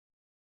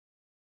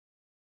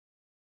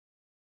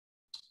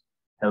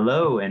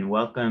Hello and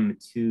welcome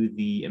to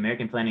the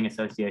American Planning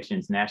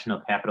Association's National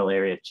Capital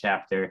Area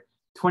Chapter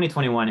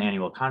 2021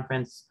 Annual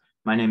Conference.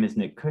 My name is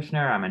Nick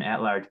Kushner. I'm an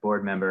at-large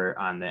board member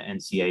on the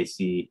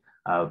NCAC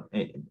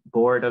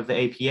board of the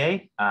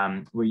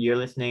APA. Where you're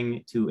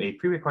listening to a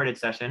pre-recorded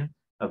session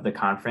of the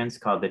conference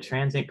called the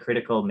Transit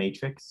Critical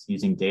Matrix,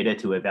 using data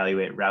to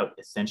evaluate route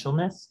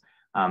essentialness.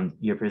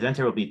 Your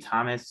presenter will be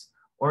Thomas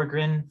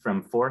Orgren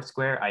from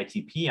Foursquare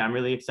ITP. I'm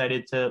really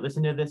excited to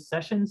listen to this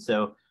session.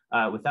 So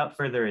without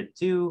further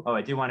ado,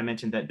 I do want to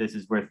mention that this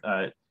is worth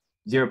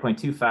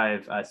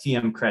 0.25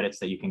 CM credits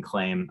that you can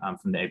claim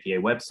from the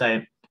APA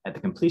website at the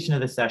completion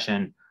of the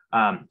session.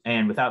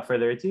 And without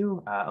further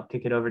ado, I'll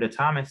kick it over to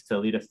Thomas to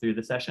lead us through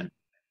the session.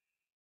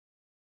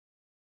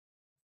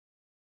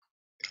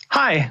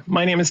 Hi,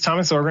 my name is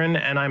Thomas Orgren,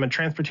 and I'm a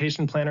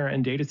transportation planner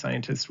and data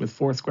scientist with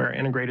Foursquare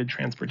Integrated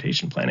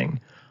Transportation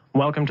Planning.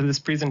 Welcome to this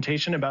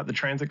presentation about the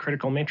Transit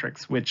Critical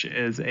Matrix, which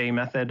is a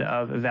method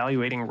of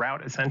evaluating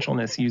route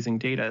essentialness using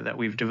data that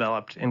we've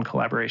developed in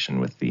collaboration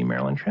with the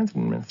Maryland Transit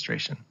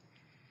Administration.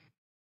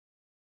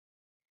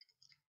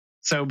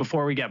 So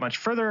before we get much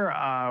further,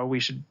 we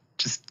should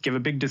just give a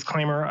big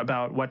disclaimer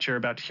about what you're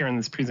about to hear in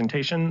this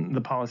presentation.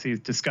 The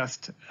policies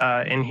discussed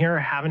in here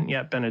haven't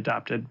yet been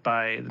adopted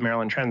by the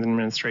Maryland Transit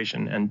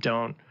Administration and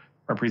don't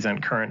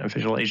represent current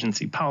official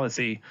agency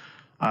policy.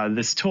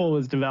 This tool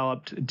was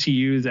developed to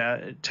use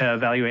to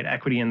evaluate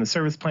equity in the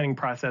service planning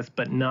process,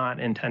 but not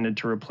intended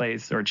to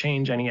replace or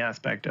change any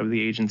aspect of the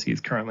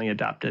agency's currently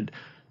adopted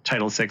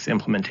Title VI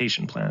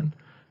implementation plan.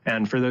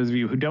 And for those of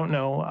you who don't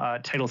know,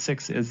 Title VI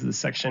is the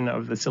section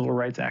of the Civil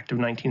Rights Act of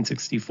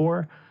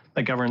 1964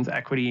 that governs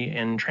equity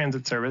in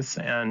transit service,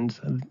 and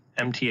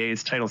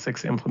MTA's Title VI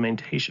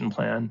implementation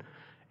plan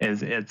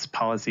is its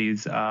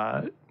policies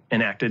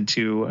enacted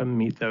to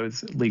meet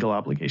those legal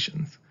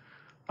obligations.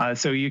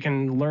 So you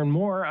can learn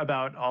more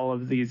about all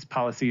of these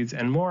policies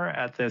and more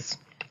at this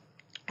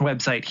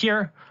website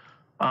here.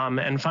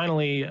 And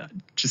finally,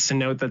 just to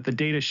note that the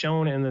data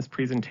shown in this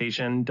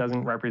presentation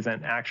doesn't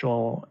represent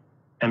actual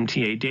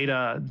MTA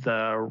data.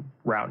 The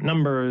route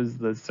numbers,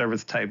 the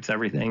service types,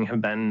 everything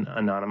have been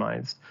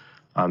anonymized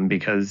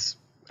because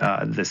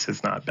this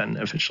has not been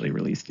officially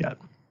released yet.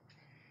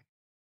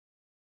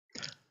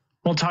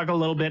 We'll talk a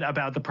little bit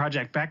about the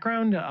project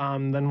background,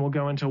 then we'll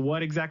go into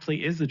what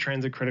exactly is the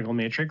Transit Critical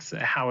Matrix,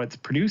 how it's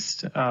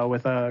produced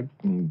with a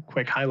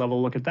quick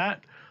high-level look at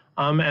that,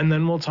 and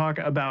then we'll talk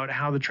about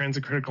how the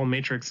Transit Critical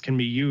Matrix can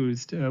be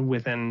used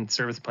within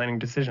service planning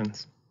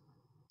decisions.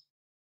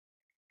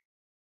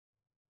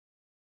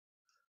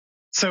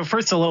 So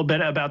first, a little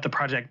bit about the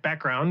project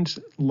background.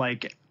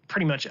 Like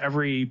pretty much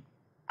every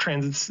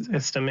transit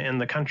system in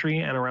the country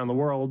and around the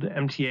world,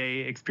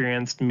 MTA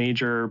experienced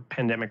major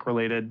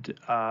pandemic-related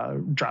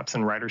drops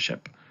in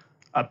ridership.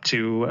 Up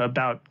to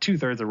about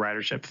 2/3 of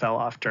ridership fell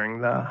off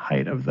during the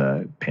height of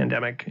the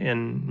pandemic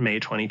in May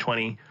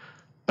 2020.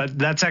 But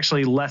that's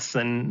actually less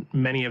than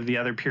many of the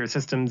other peer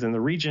systems in the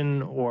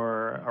region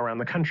or around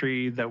the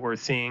country that were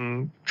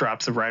seeing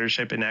drops of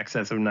ridership in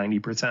excess of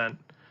 90%.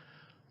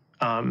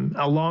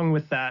 Along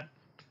with that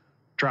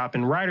drop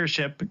in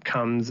ridership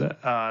comes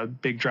a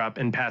big drop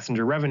in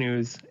passenger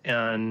revenues,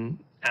 and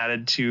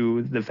added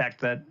to the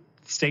fact that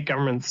state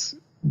governments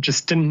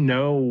just didn't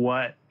know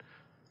what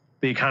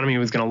the economy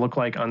was going to look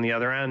like on the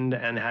other end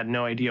and had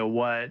no idea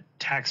what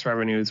tax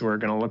revenues were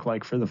going to look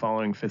like for the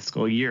following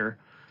fiscal year.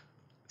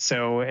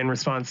 So in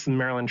response, the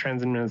Maryland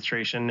Transit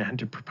Administration had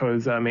to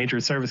propose a major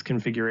service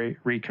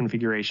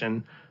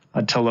reconfiguration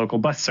to local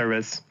bus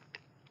service,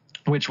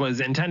 which was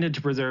intended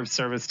to preserve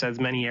service to as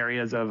many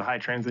areas of high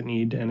transit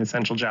need and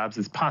essential jobs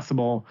as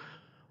possible,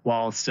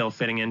 while still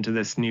fitting into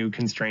this new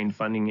constrained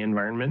funding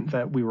environment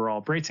that we were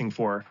all bracing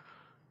for.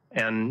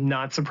 And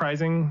not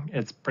surprising,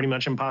 it's pretty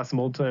much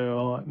impossible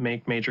to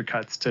make major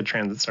cuts to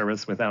transit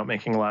service without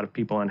making a lot of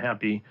people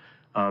unhappy.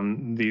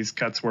 These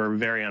cuts were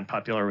very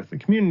unpopular with the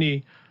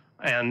community,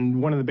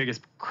 and one of the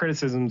biggest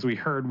criticisms we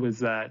heard was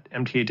that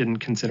MTA didn't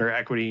consider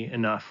equity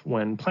enough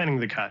when planning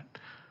the cut.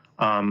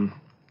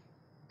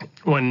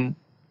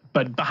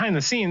 But behind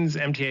the scenes,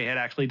 MTA had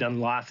actually done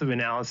lots of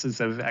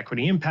analysis of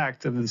equity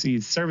impact of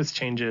these service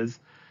changes,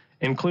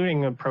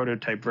 including a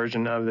prototype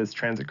version of this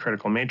Transit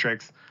Critical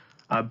Matrix.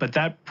 But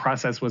that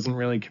process wasn't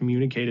really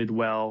communicated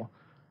well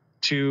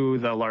to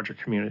the larger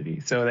community.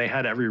 So they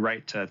had every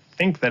right to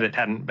think that it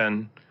hadn't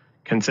been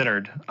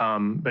considered.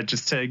 But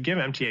just to give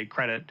MTA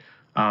credit,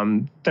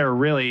 there are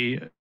really,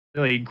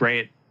 really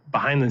great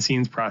behind the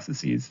scenes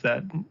processes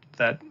that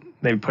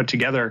they've put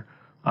together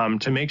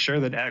to make sure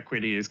that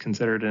equity is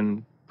considered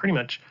in pretty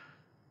much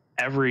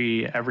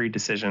every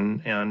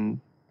decision. And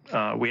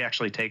we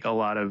actually take a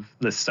lot of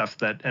the stuff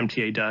that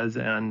MTA does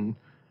and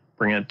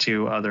bring it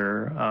to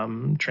other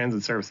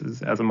transit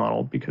services as a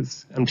model,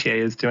 because MTA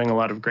is doing a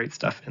lot of great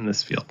stuff in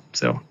this field.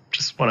 So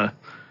just want to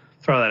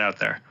throw that out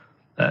there,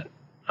 that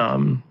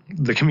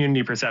the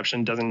community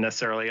perception doesn't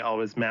necessarily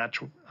always match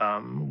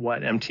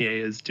what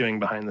MTA is doing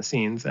behind the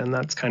scenes. And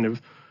that's kind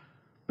of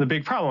the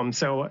big problem.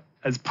 So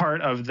as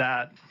part of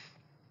that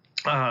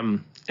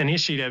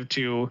initiative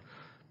to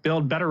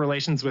build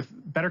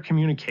better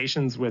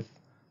communications with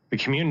the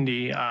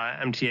community,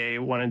 MTA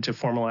wanted to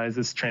formalize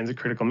this transit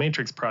critical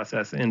matrix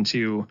process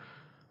into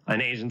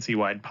an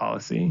agency-wide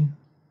policy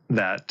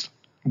that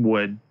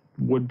would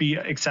be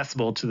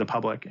accessible to the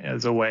public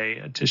as a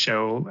way to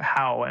show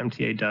how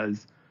MTA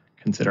does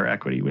consider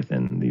equity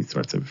within these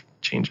sorts of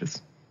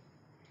changes.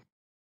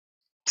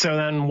 So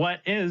then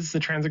what is the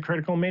transit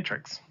critical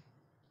matrix?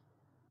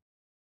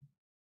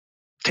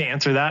 To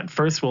answer that,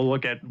 first we'll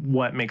look at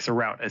what makes a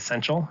route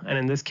essential. And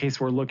in this case,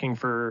 we're looking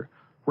for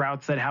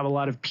routes that have a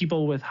lot of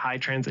people with high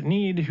transit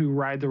need who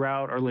ride the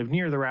route or live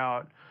near the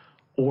route,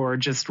 or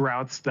just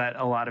routes that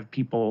a lot of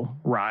people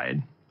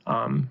ride.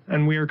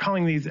 And we are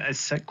calling these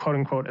quote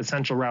unquote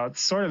essential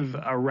routes, sort of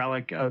a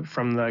relic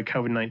from the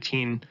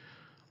COVID-19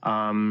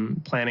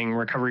 planning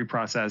recovery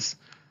process,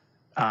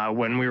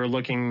 when we were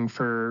looking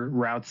for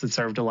routes that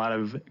served a lot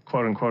of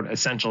quote unquote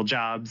essential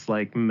jobs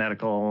like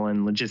medical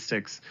and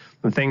logistics,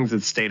 the things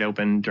that stayed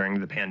open during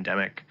the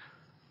pandemic.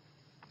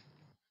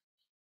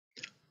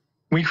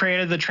 We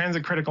created the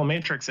transit critical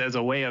matrix as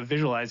a way of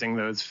visualizing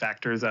those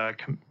factors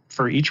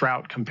for each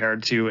route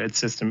compared to its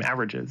system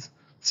averages.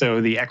 So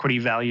the equity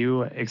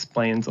value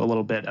explains a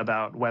little bit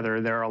about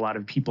whether there are a lot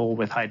of people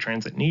with high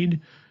transit need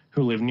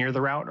who live near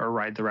the route or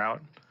ride the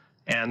route.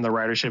 And the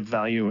ridership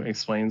value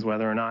explains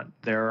whether or not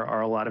there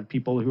are a lot of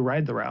people who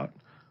ride the route.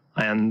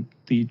 And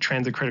the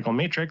transit critical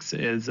matrix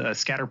is a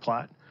scatter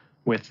plot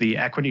with the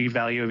equity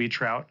value of each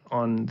route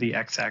on the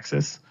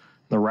x-axis,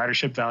 the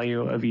ridership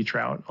value of each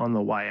route on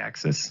the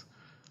y-axis.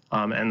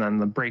 And then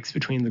the breaks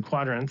between the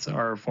quadrants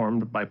are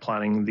formed by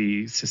plotting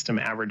the system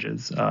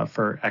averages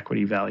for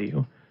equity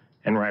value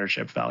and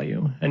ridership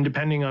value. And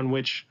depending on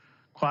which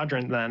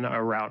quadrant then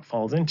a route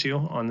falls into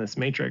on this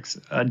matrix,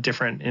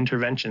 different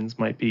interventions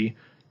might be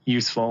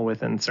useful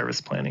within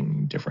service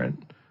planning,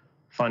 different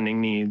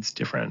funding needs,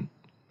 different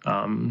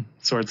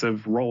sorts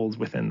of roles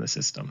within the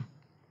system.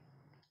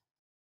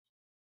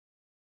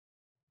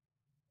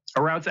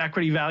 A route's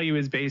equity value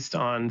is based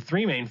on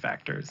three main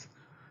factors.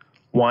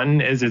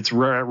 One is its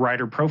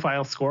rider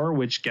profile score,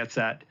 which gets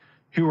at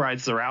who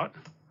rides the route.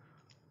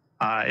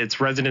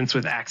 Its residents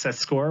with access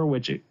score,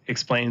 which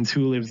explains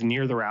who lives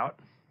near the route.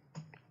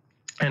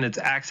 And its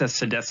access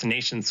to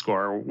destination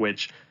score,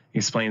 which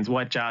explains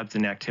what jobs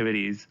and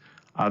activities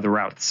the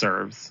route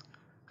serves.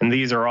 And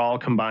these are all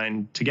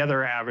combined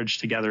together,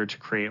 averaged together to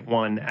create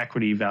one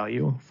equity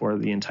value for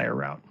the entire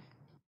route.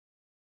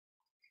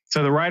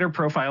 So the rider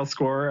profile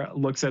score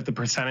looks at the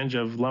percentage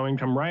of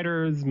low-income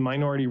riders,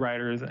 minority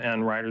riders,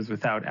 and riders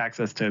without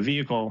access to a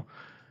vehicle.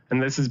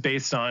 And this is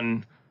based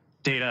on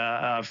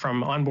data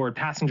from onboard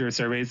passenger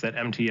surveys that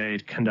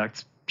MTA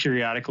conducts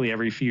periodically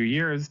every few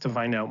years to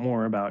find out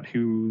more about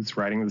who's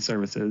riding the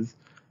services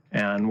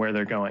and where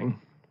they're going.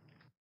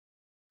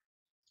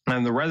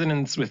 And the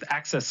residents with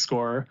access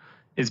score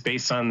is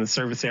based on the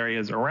service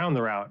areas around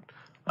the route,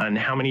 on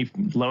how many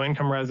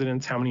low-income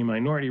residents, how many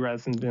minority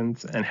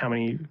residents, and how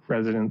many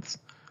residents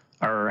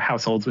or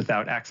households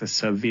without access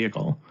to a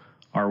vehicle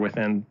are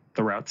within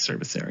the route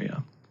service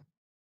area.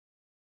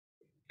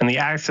 And the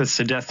access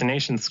to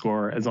destination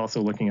score is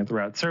also looking at the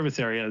route service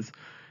areas.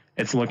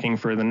 It's looking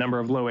for the number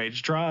of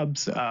low-wage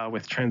jobs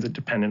with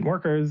transit-dependent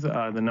workers,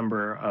 the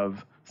number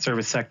of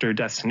service sector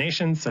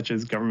destinations, such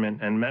as government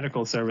and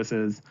medical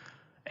services,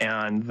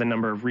 and the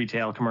number of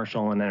retail,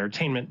 commercial, and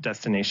entertainment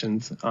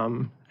destinations.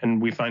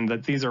 And we find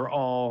that these are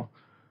all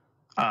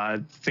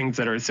things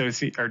that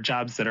are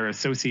jobs that are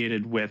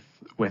associated with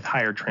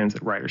higher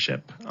transit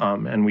ridership.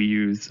 And we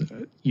use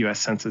U.S.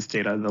 Census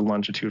data, the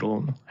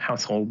longitudinal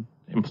household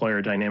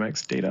employer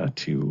dynamics data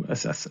to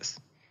assess this.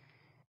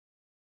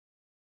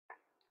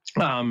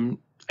 And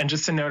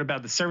just a note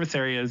about the service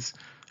areas,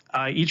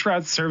 each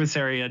route's service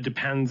area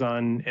depends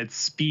on its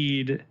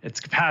speed, its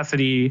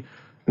capacity,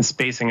 and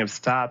spacing of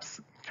stops.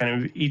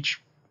 Kind of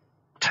each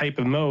type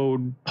of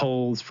mode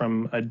pulls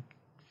from a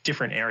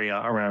different area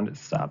around its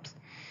stops.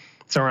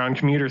 So around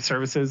commuter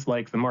services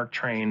like the MARC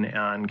train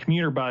and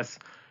commuter bus,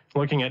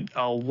 looking at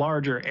a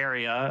larger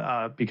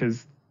area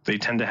because they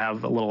tend to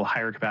have a little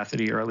higher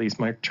capacity, or at least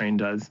MARC train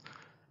does,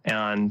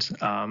 and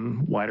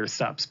wider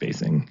stop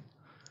spacing.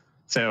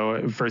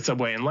 So for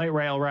subway and light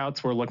rail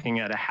routes, we're looking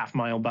at a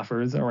half-mile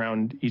buffers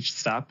around each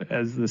stop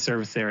as the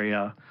service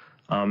area.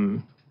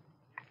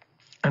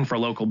 And for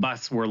local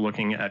bus, we're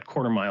looking at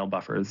quarter-mile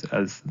buffers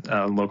as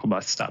local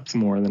bus stops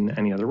more than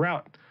any other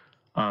route.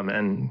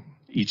 And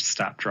each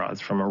stop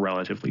draws from a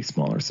relatively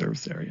smaller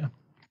service area.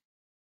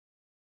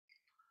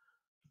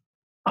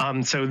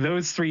 So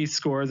those three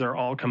scores are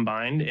all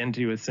combined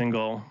into a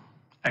single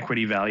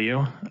equity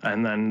value,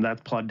 and then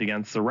that's plugged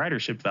against the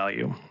ridership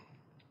value.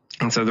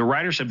 And so the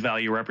ridership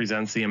value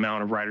represents the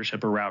amount of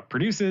ridership a route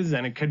produces,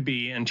 and it could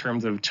be in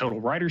terms of total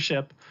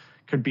ridership,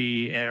 could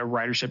be a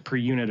ridership per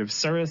unit of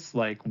service,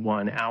 like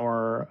 1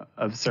 hour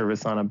of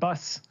service on a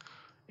bus.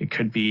 It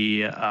could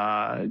be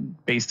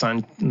based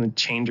on the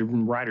change of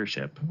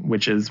ridership,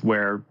 which is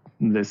where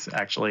this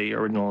actually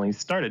originally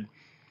started.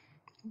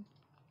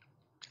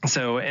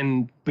 So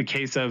in the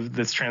case of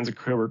this transit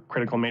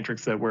critical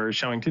matrix that we're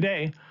showing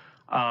today,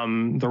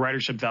 the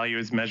ridership value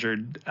is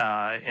measured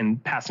in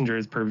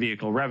passengers per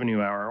vehicle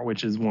revenue hour,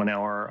 which is 1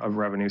 hour of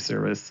revenue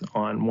service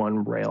on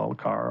one rail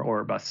car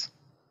or bus.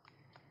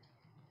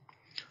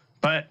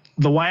 But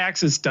the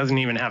y-axis doesn't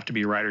even have to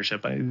be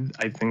ridership.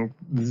 I think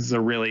this is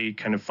a really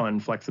kind of fun,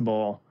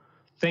 flexible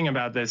thing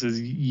about this is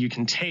you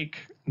can take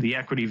the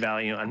equity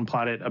value and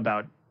plot it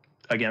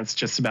against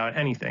just about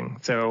anything.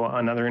 So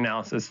another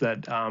analysis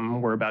that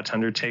we're about to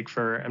undertake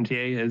for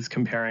MTA is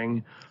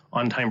comparing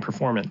on-time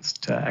performance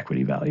to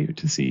equity value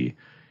to see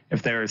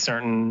if there are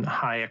certain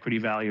high equity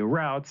value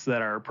routes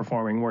that are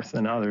performing worse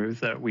than others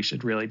that we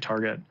should really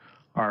target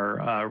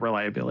our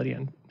reliability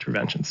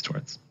interventions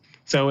towards.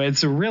 So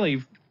it's a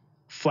really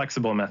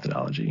flexible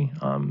methodology,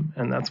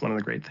 and that's one of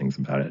the great things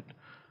about it.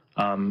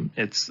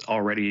 It's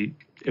already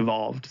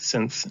evolved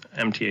since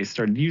MTA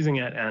started using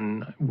it,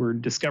 and we're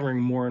discovering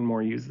more and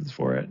more uses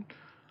for it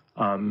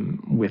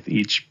with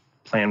each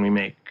plan we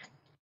make.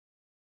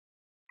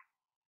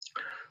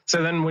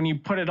 So then when you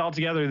put it all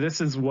together,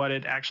 this is what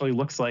it actually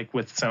looks like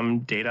with some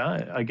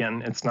data.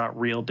 Again, it's not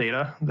real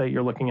data that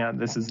you're looking at.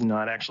 This is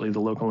not actually the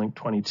local link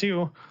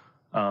 22.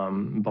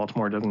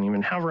 Baltimore doesn't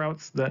even have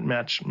routes that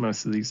match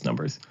most of these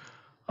numbers.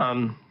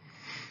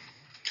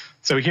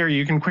 So here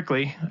you can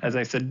quickly, as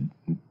I said,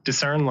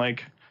 discern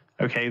like,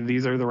 okay,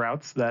 these are the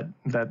routes that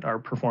are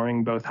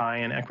performing both high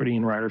in equity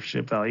and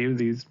ridership value.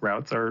 These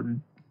routes are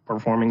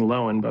performing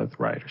low in both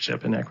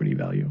ridership and equity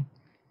value.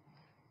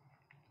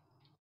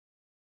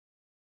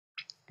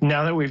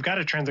 Now that we've got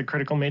a transit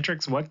critical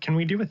matrix, what can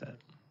we do with it?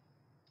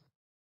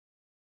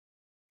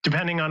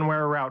 Depending on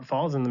where a route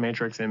falls in the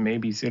matrix, it may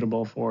be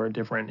suitable for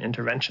different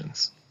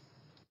interventions.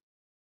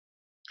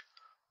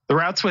 The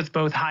routes with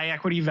both high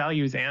equity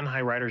values and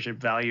high ridership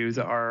values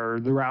are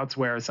the routes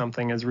where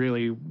something is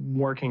really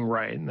working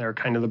right. And they're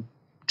kind of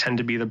tend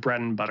to be the bread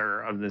and butter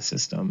of the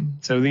system.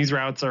 So these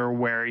routes are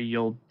where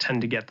you'll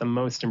tend to get the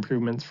most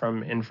improvements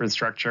from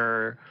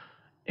infrastructure,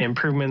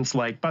 improvements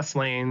like bus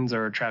lanes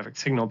or traffic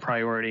signal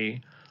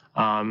priority.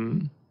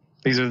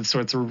 These are the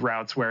sorts of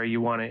routes where you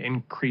want to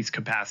increase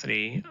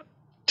capacity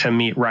to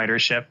meet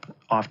ridership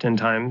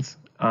oftentimes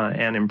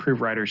and improve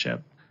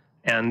ridership.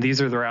 And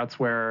these are the routes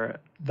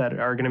that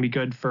are going to be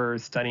good for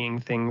studying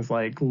things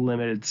like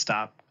limited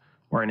stop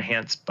or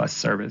enhanced bus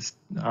service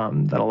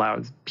that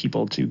allows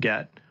people to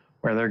get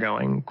where they're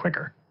going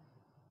quicker.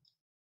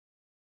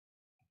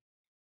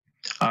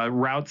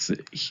 Routes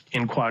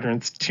in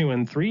quadrants 2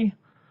 and 3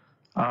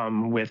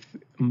 with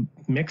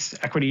mixed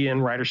equity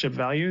and ridership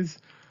values.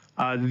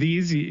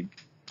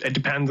 It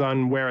depends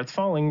on where it's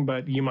falling,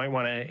 but you might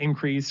want to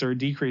increase or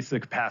decrease the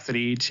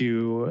capacity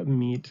to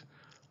meet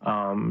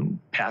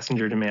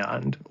passenger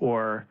demand,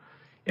 or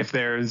if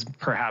there's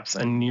perhaps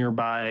a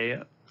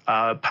nearby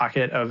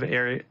pocket of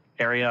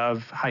area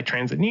of high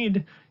transit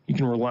need, you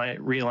can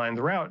realign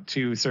the route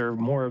to serve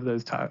more of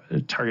those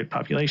target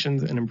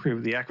populations and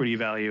improve the equity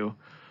value,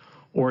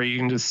 or you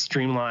can just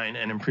streamline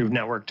and improve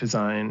network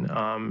design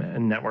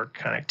and network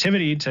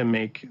connectivity to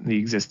make the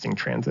existing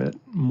transit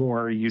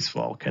more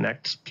useful,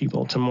 connect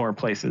people to more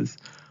places.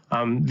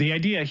 The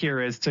idea here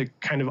is to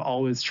kind of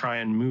always try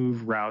and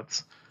move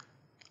routes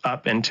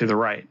up and to the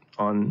right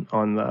on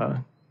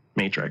the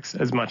matrix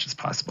as much as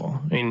possible.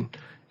 I mean,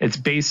 it's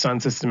based on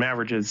system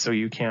averages, so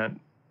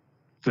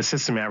the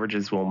system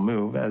averages will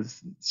move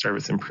as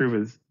service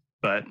improves,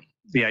 but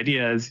the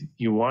idea is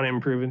you want to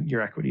improve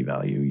your equity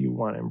value, you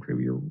want to improve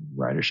your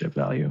ridership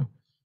value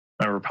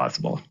whenever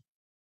possible.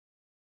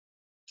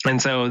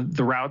 And so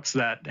the routes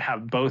that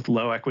have both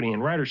low equity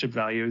and ridership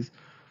values,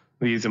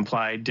 these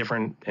imply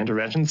different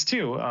interventions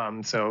too.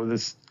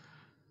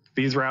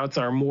 These routes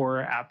are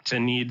more apt to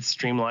need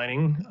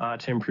streamlining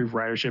to improve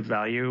ridership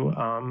value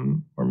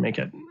or make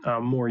it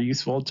more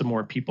useful to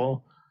more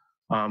people.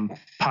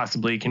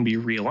 Possibly can be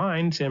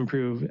realigned to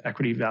improve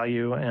equity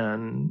value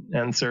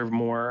and serve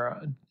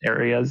more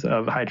areas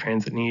of high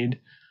transit need.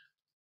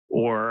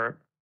 Or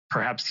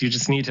perhaps you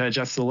just need to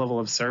adjust the level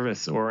of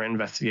service or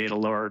investigate a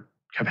lower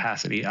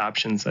capacity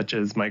option such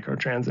as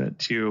microtransit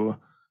to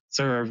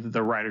serve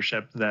the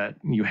ridership that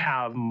you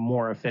have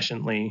more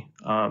efficiently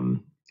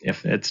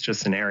if it's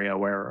just an area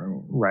where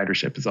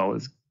ridership is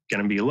always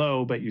going to be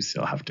low, but you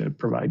still have to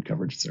provide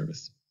coverage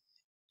service.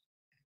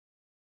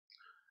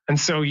 And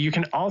so you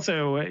can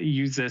also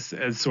use this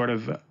as sort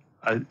of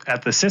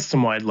at the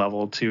system-wide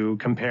level to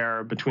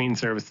compare between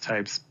service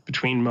types,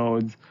 between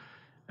modes,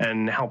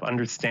 and help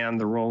understand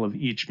the role of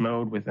each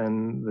mode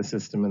within the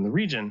system and the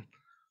region.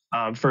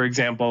 For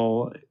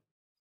example,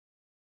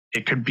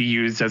 it could be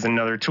used as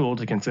another tool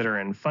to consider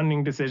in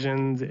funding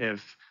decisions.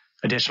 If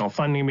additional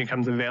funding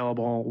becomes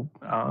available,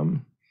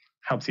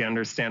 helps you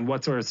understand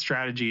what sort of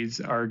strategies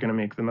are going to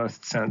make the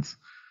most sense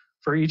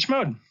for each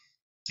mode.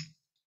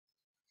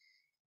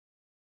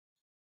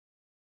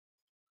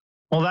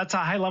 Well, that's a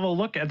high-level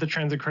look at the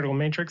transit critical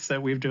matrix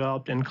that we've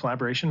developed in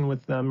collaboration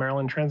with the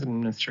Maryland Transit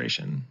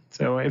Administration.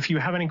 So if you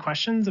have any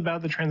questions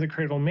about the transit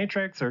critical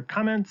matrix or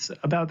comments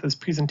about this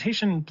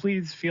presentation,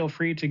 please feel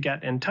free to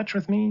get in touch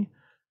with me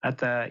at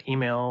the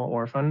email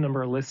or phone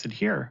number listed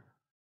here.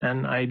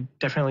 And I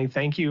definitely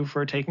thank you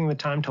for taking the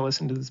time to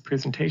listen to this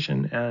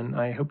presentation, and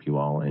I hope you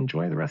all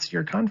enjoy the rest of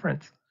your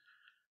conference.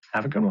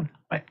 Have a good one.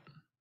 Bye.